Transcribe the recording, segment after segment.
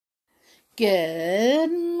Good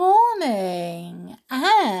morning.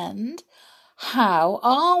 And how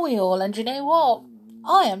are we all? And you know what?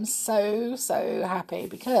 I am so happy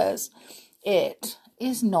because it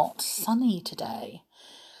is not sunny today.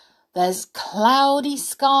 There's cloudy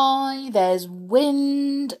sky, there's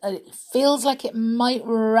wind, it feels like it might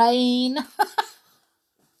rain.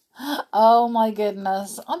 Oh my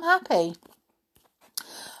goodness, I'm happy.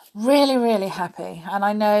 Really happy. And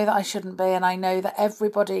I know that I shouldn't be. And I know that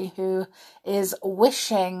everybody who is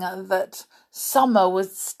wishing that summer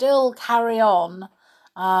would still carry on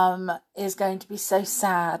is going to be so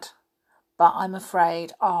sad. But I'm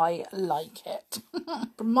afraid I like it.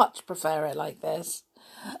 Much prefer it like this.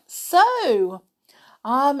 So,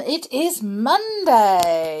 it is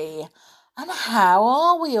Monday. And how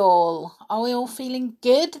are we all? Are we all feeling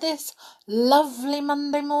good this lovely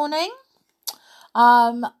Monday morning?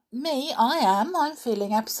 I am. I'm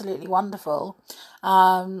feeling absolutely wonderful.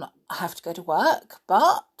 I have to go to work,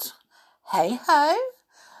 but hey ho,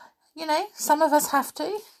 some of us have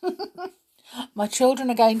to. My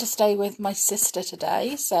children are going to stay with my sister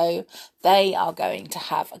today, so they are going to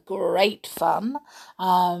have a great fun.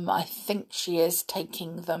 I think she is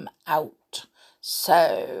taking them out.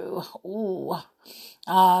 So,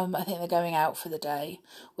 I think they're going out for the day,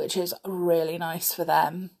 which is really nice for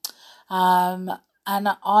them. And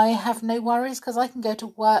I have no worries because I can go to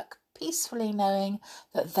work peacefully knowing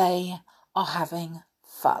that they are having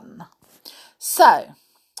fun. So,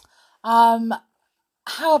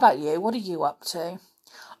 how about you? What are you up to?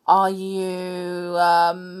 Are you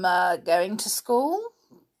going to school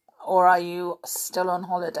or are you still on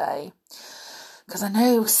holiday? Because I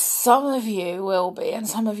know some of you will be and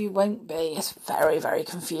some of you won't be. It's very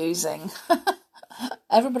confusing.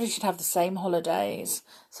 Everybody should have the same holidays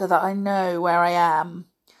so that I know where I am.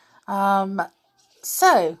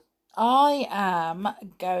 So I am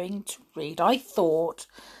going to read. I thought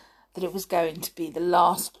that it was going to be the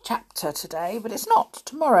last chapter today, but it's not.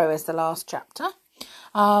 Tomorrow is the last chapter.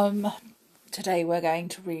 Today we're going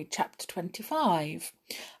to read chapter 25,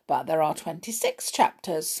 but there are 26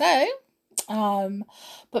 chapters. So,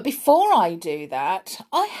 but before I do that,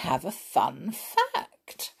 I have a fun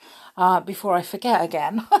fact. Before I forget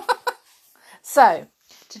again. So,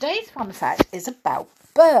 today's fun fact is about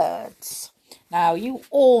birds. Now, you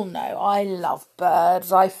all know I love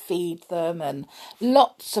birds. I feed them and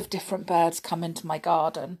lots of different birds come into my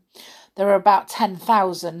garden. There are about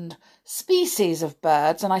 10,000 species of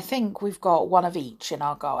birds, and I think we've got one of each in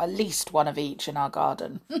our garden, at least one of each in our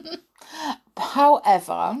garden.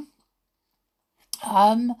 However,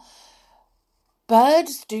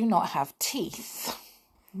 birds do not have teeth.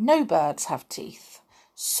 No birds have teeth.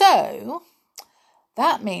 So,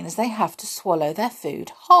 that means they have to swallow their food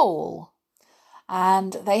whole.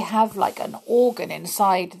 And they have like an organ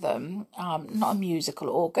inside them, not a musical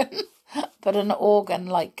organ, but an organ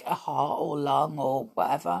like a heart or lung or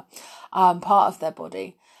whatever, part of their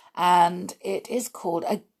body. And it is called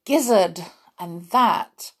a gizzard. And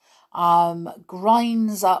that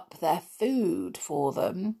grinds up their food for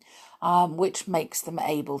them, which makes them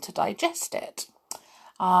able to digest it.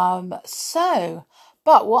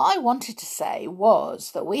 But what I wanted to say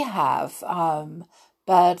was that we have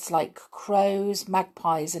birds like crows,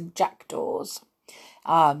 magpies and jackdaws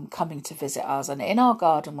coming to visit us. And in our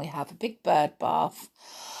garden we have a big bird bath.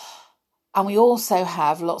 And we also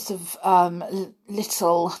have lots of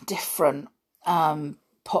little different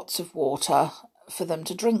pots of water for them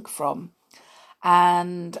to drink from.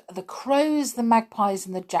 And the crows, the magpies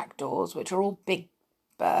and the jackdaws, which are all big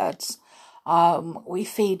birds, we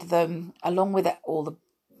feed them along with all the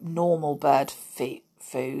normal bird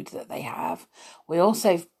food that they have. We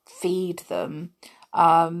also feed them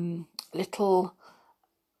little,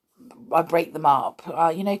 I break them up,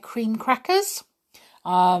 cream crackers.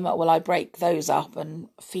 I break those up and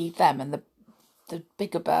feed them, and the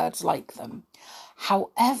bigger birds like them.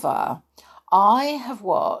 However, I have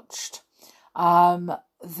watched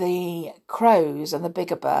the crows and the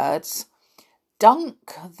bigger birds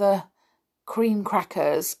dunk the cream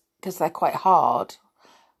crackers, because they're quite hard,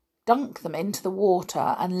 dunk them into the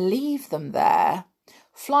water and leave them there,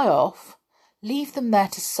 fly off, leave them there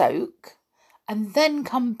to soak, and then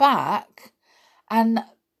come back and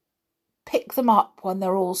pick them up when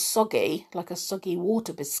they're all soggy, like a soggy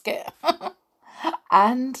water biscuit,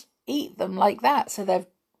 and eat them like that. So they've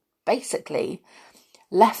basically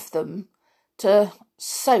left them to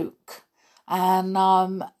soak, and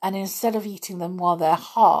instead of eating them while they're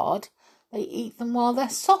hard, they eat them while they're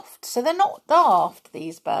soft. So they're not daft,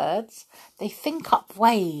 these birds. They think up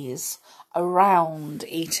ways around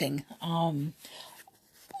eating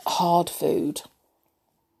hard food.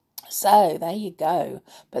 So there you go.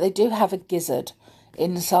 But they do have a gizzard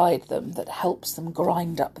inside them that helps them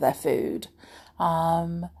grind up their food.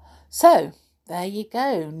 So there you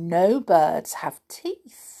go. No birds have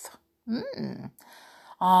teeth. Not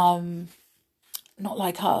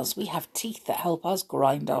like us. We have teeth that help us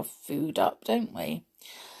grind our food up, don't we?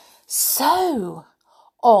 So,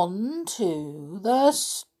 on to the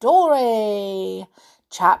story.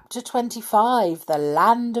 Chapter 25, The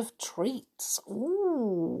Land of Treats.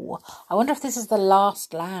 Ooh, I wonder if this is the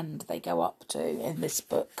last land they go up to in this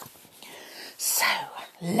book. So,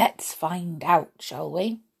 let's find out, shall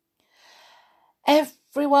we?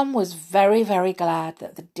 Everyone was very, very glad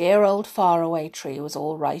that the dear old faraway tree was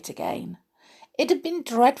all right again. It had been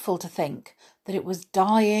dreadful to think that it was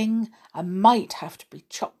dying and might have to be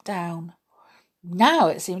chopped down. Now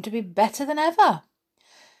it seemed to be better than ever.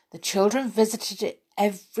 The children visited it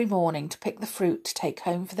every morning to pick the fruit to take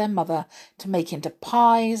home for their mother to make into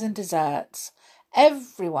pies and desserts.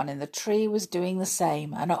 Everyone in the tree was doing the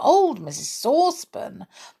same, and old Mrs. Saucepan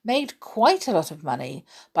made quite a lot of money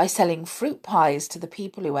by selling fruit pies to the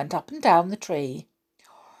people who went up and down the tree.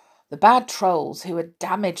 The bad trolls who had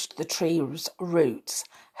damaged the tree's roots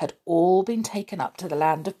had all been taken up to the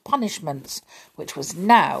land of punishments, which was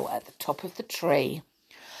now at the top of the tree.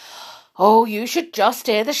 Oh, you should just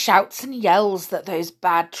hear the shouts and yells that those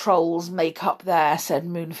bad trolls make up there, said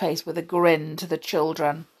Moonface with a grin to the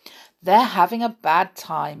children. They're having a bad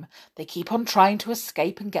time. They keep on trying to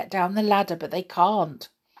escape and get down the ladder, but they can't.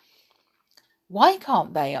 Why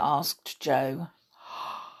can't they? Asked Joe.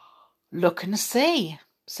 Look and see,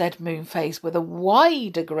 said Moonface with a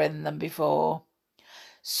wider grin than before.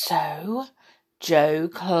 So Joe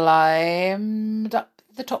climbed up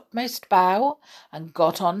the topmost bough and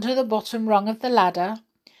got onto the bottom rung of the ladder.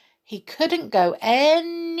 He couldn't go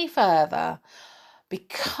any further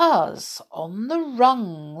because on the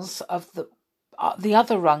rungs of the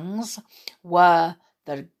other rungs were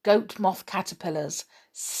the goat moth caterpillars,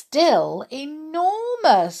 still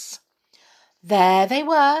enormous. There they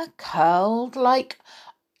were, curled like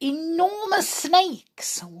enormous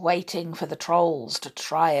snakes, waiting for the trolls to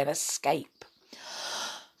try and escape.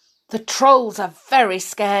 The trolls are very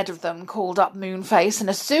scared of them, called up Moonface, and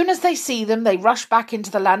as soon as they see them, they rush back into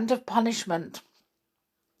the land of punishment.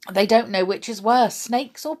 They don't know which is worse,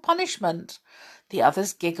 snakes or punishment. The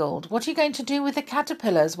others giggled. What are you going to do with the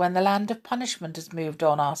caterpillars when the land of punishment has moved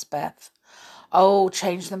on? Asked Beth. Oh,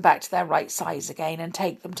 change them back to their right size again and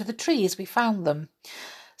take them to the trees we found them,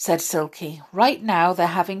 said Silky. Right now they're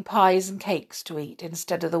having pies and cakes to eat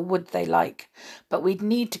instead of the wood they like, but we'd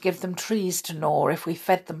need to give them trees to gnaw if we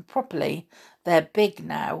fed them properly. They're big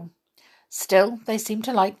now. Still, they seem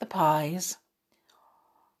to like the pies.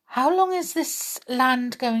 How long is this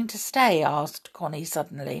land going to stay? Asked Connie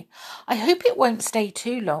suddenly. I hope it won't stay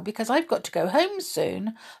too long because I've got to go home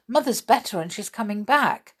soon. Mother's better and she's coming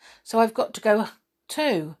back, so I've got to go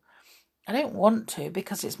too. I don't want to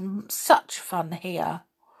because it's such fun here.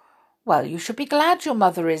 Well, you should be glad your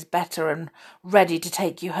mother is better and ready to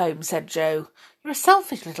take you home, said Joe. You're a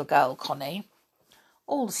selfish little girl, Connie.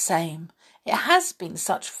 All the same, it has been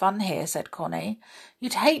such fun here, said Connie.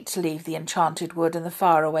 You'd hate to leave the enchanted wood and the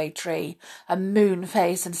faraway tree, and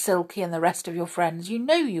Moonface and Silky and the rest of your friends. You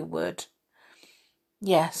know you would.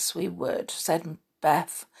 Yes, we would, said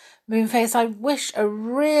Beth. Moonface, I wish a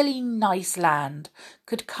really nice land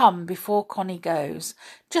could come before Connie goes,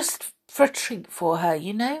 just for a treat for her,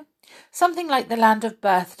 you know. Something like the land of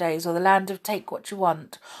birthdays or the land of take what you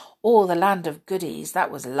want or the land of goodies. That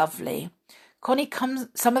was lovely. Connie,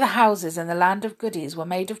 some of the houses in the land of goodies were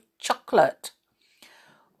made of chocolate.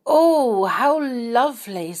 Oh, how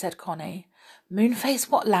lovely, said Connie. Moonface,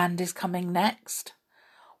 what land is coming next?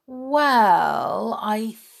 Well,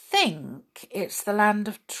 I think it's the land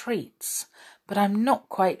of treats, but I'm not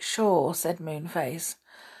quite sure, said Moonface.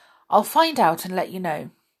 I'll find out and let you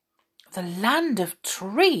know. The land of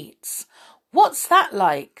treats? What's that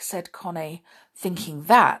like? Said Connie, thinking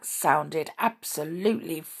that sounded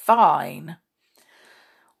absolutely fine.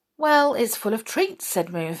 Well, it's full of treats, said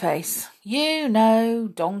Moonface. You know,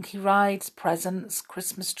 donkey rides, presents,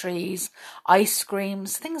 Christmas trees, ice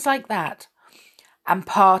creams, things like that. And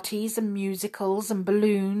parties and musicals and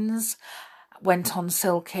balloons, went on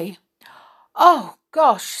Silky. Oh,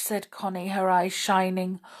 gosh, said Connie, her eyes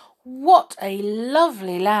shining. What a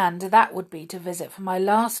lovely land that would be to visit for my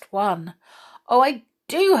last one. Oh, I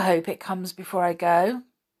do hope it comes before I go.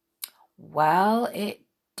 Well, it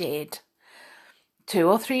did. 2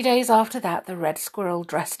 or 3 days after that, the red squirrel,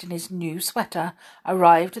 dressed in his new sweater,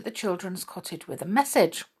 arrived at the children's cottage with a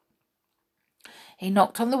message. He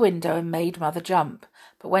knocked on the window and made Mother jump,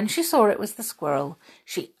 but when she saw it was the squirrel,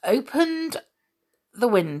 she opened the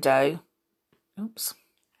window and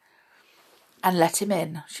let him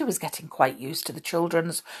in. She was getting quite used to the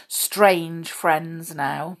children's strange friends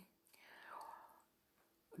now.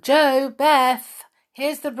 "Joe, Beth,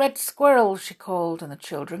 here's the red squirrel," she called, and the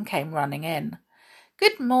children came running in.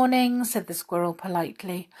 "Good morning," said the squirrel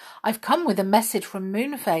politely. "I've come with a message from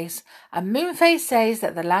Moonface, and Moonface says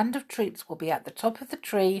that the land of treats will be at the top of the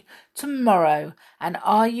tree tomorrow. And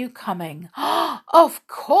are you coming?" "Of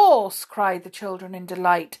course," cried the children in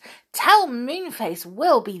delight. "Tell Moonface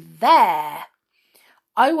we'll be there."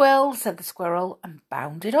 "I will," said the squirrel, and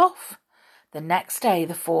bounded off. The next day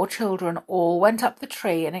the 4 children all went up the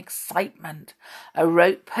tree in excitement. A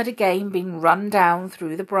rope had again been run down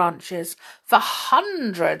through the branches, for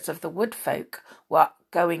hundreds of the woodfolk were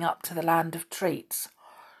going up to the land of treats.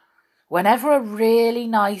 Whenever a really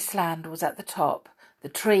nice land was at the top, the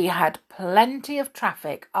tree had plenty of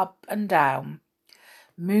traffic up and down.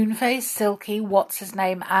 Moonface, Silky,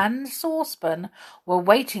 What's-His-Name, and Saucepan were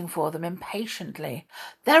waiting for them impatiently.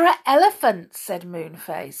 "There are elephants," said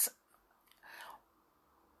Moonface.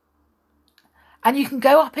 "And you can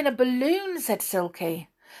go up in a balloon," said Silky.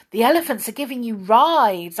 "The elephants are giving you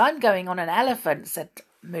rides. I'm going on an elephant," said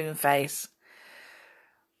Moonface.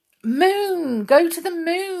 "Moon, go to the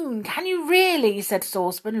moon. Can you really?" said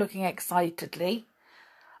Saucepan, looking excitedly.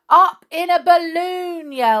 "Up in a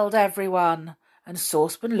balloon," yelled everyone, and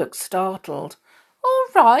Saucepan looked startled. All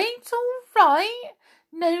right.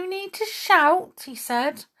 No need to shout," he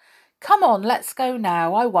said. "Come on, let's go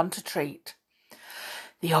now. I want a treat."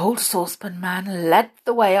 The old Saucepan Man led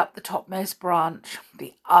the way up the topmost branch.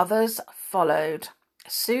 The others followed.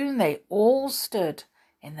 Soon they all stood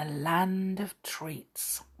in the land of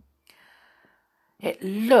treats. It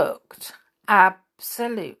looked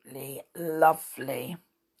absolutely lovely.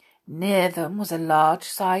 Near them was a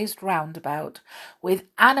large-sized roundabout with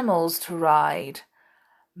animals to ride,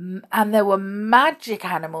 and there were magic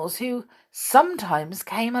animals who sometimes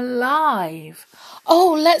came alive.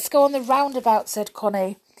 "Oh, let's go on the roundabout," said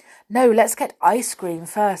Connie. "No, let's get ice cream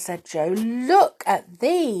first," said Joe. "Look at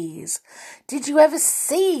these. Did you ever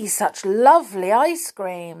see such lovely ice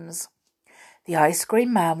creams?" The ice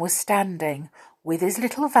cream man was standing with his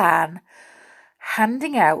little van,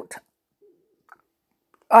 handing out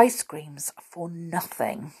ice creams for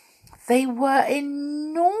nothing. They were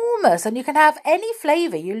enormous, and you can have any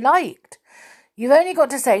flavour you liked. "You've only got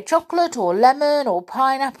to say chocolate or lemon or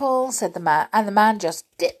pineapple," said the man, "and the man just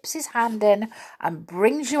dips his hand in and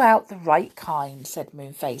brings you out the right kind," said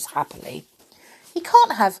Moonface happily. "He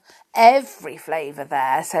can't have every flavour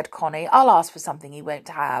there," said Connie. "I'll ask for something he won't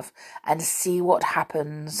have and see what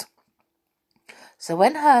happens." So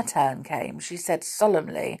when her turn came, she said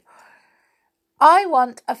solemnly, "I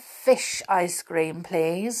want a fish ice cream,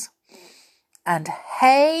 please." And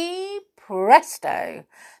hey presto,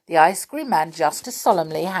 the ice cream man just as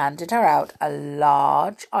solemnly handed her out a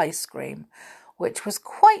large ice cream, which was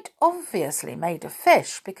quite obviously made of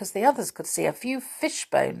fish because the others could see a few fish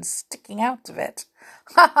bones sticking out of it.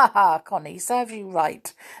 "Ha ha ha, Connie, serves you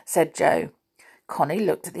right," said Joe. Connie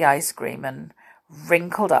looked at the ice cream and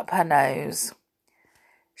wrinkled up her nose.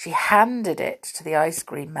 She handed it to the ice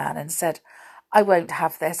cream man and said, "I won't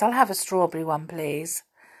have this. I'll have a strawberry one, please."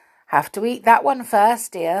 "Have to eat that one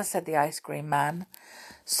first, dear," said the ice cream man.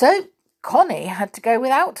 So Connie had to go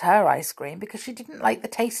without her ice cream because she didn't like the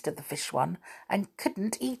taste of the fish one and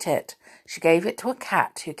couldn't eat it. She gave it to a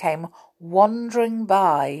cat who came wandering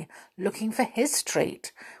by, looking for his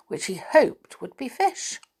treat, which he hoped would be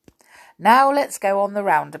fish. "Now let's go on the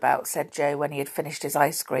roundabout," said Joe when he had finished his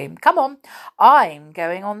ice cream. "Come on, I'm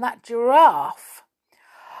going on that giraffe."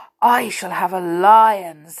 "I shall have a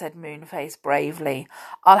lion," said Moonface bravely.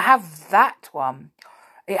 "I'll have that one.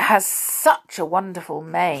 It has such a wonderful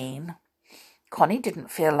mane." Connie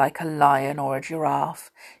didn't feel like a lion or a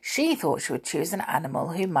giraffe. She thought she would choose an animal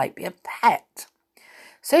who might be a pet.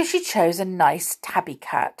 So she chose a nice tabby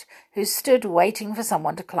cat who stood waiting for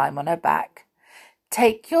someone to climb on her back.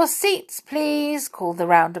 "Take your seats, please," called the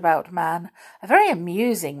roundabout man, a very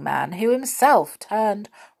amusing man who himself turned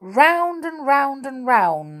round and round and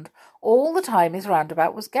round all the time his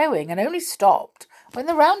roundabout was going, and only stopped when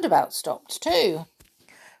the roundabout stopped too.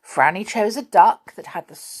 Franny chose a duck that had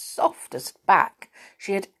the softest back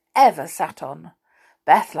she had ever sat on.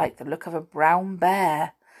 Beth liked the look of a brown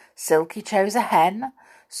bear. Silky chose a hen.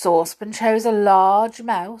 Saucepan chose a large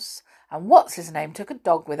mouse, and What's-His-Name took a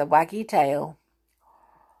dog with a waggy tail.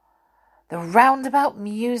 The roundabout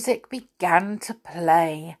music began to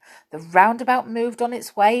play. The roundabout moved on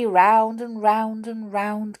its way round and round and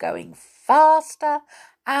round, going faster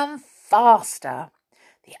and faster.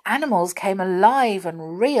 The animals came alive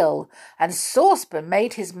and real, and Saucepan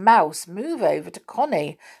made his mouse move over to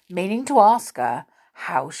Connie, meaning to ask her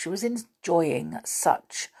how she was enjoying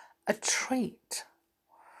such a treat.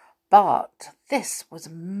 But this was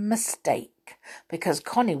a mistake, because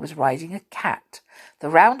Connie was riding a cat. The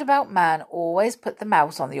roundabout man always put the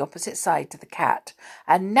mouse on the opposite side to the cat,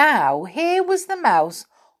 and now here was the mouse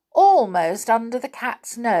almost under the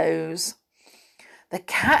cat's nose. The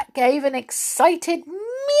cat gave an excited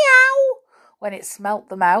meow when it smelt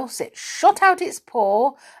the mouse. It shot out its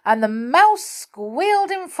paw, and the mouse squealed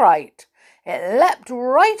in fright. It leapt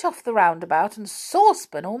right off the roundabout, and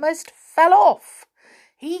Saucepan almost fell off.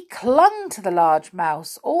 He clung to the large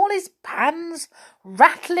mouse, all his pans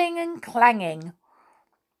rattling and clanging.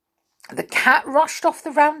 The cat rushed off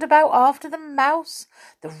the roundabout after the mouse.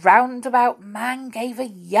 The roundabout man gave a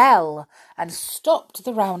yell and stopped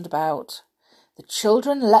the roundabout. The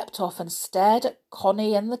children leapt off and stared at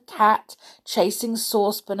Connie and the cat chasing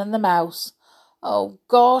Saucepan and the mouse. "Oh,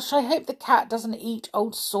 gosh, I hope the cat doesn't eat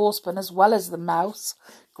old Saucepan as well as the mouse,"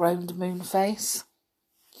 groaned Moonface.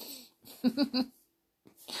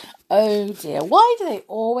 Oh dear, why do they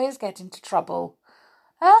always get into trouble?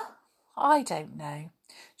 I don't know.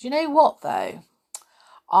 Do you know what, though?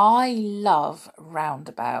 I love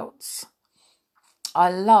roundabouts. I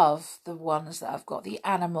love the ones that have got the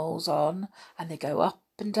animals on and they go up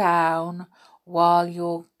and down while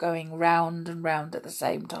you're going round and round at the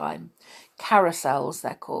same time. Carousels,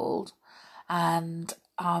 they're called. And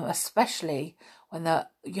especially when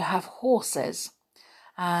you have horses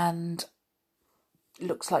and it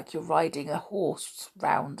looks like you're riding a horse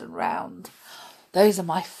round and round. Those are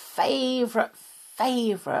my favourite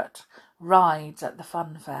rides at the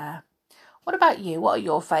fun fair. What about you? What are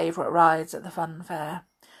your favourite rides at the fun fair?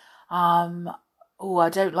 I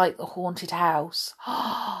don't like the haunted house.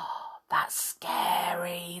 That's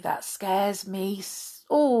scary. That scares me.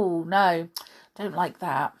 Oh, no, don't like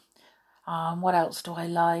that. What else do I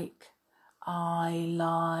like? I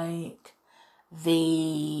like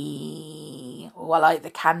I like the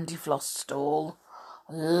candy floss stall.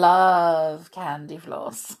 Love candy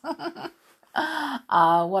floss.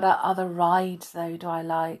 What other rides, though, do I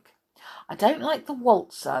like? I don't like the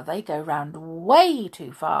waltzer. They go round way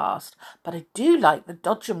too fast. But I do like the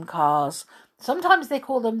dodgem cars. Sometimes they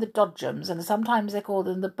call them the dodgems and sometimes they call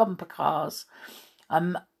them the bumper cars.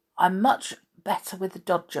 I'm much better with the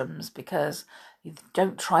dodgems because you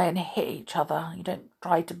don't try and hit each other. You don't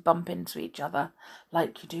try to bump into each other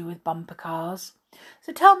like you do with bumper cars.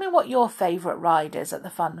 So tell me what your favourite ride is at the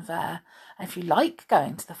fun fair. And if you like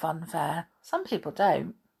going to the fun fair. Some people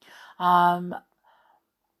don't. I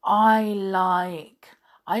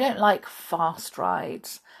don't like fast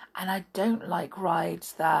rides, and I don't like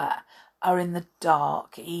rides that are in the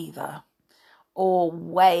dark either, or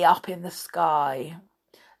way up in the sky.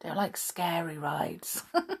 Don't like scary rides.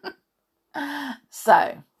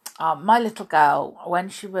 So, my little girl, when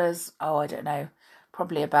she was, I don't know,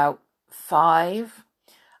 probably about 5,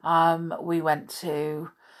 we went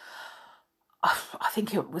to, I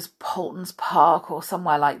think it was Paultons Park or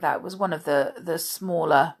somewhere like that. It was one of the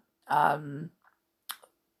smaller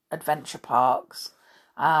adventure parks.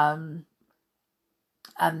 And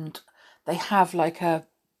they have like a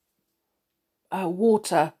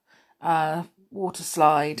water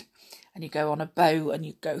slide, and you go on a boat and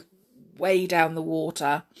you go way down the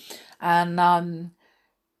water, and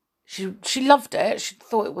she loved it. She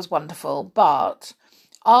thought it was wonderful, but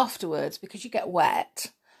afterwards, because you get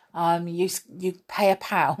wet, you pay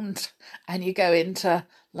 £1 and you go into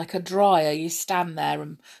like a dryer. You stand there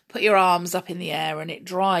and put your arms up in the air and it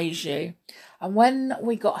dries you. And when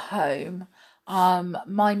we got home,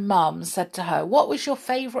 my mum said to her, "What was your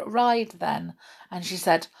favourite ride then?" And she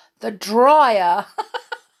said, "The dryer."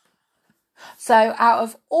 So out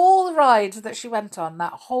of all the rides that she went on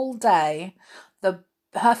that whole day,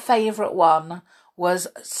 her favourite one was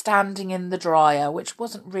standing in the dryer, which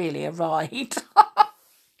wasn't really a ride.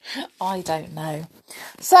 I don't know.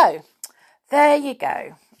 So there you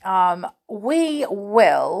go. We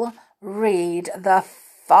will read the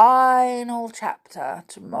final chapter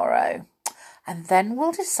tomorrow, and then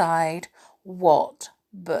we'll decide what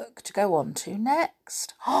book to go on to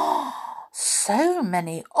next. So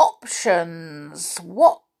many options.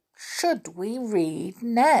 What should we read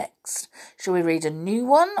next? Should we read a new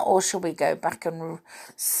one, or shall we go back and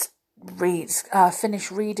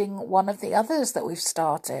finish reading one of the others that we've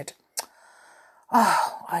started?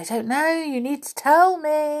 Oh, I don't know. You need to tell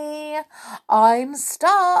me. I'm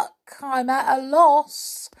stuck. I'm at a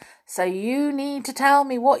loss. So you need to tell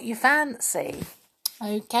me what you fancy.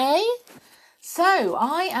 Okay? So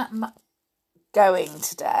I am going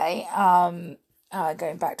today,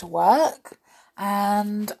 going back to work,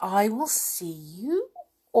 and I will see you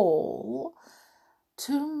all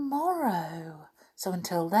tomorrow. So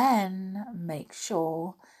until then, make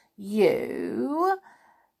sure you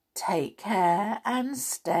take care and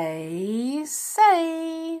stay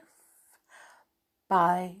safe.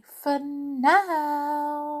 Bye for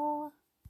now.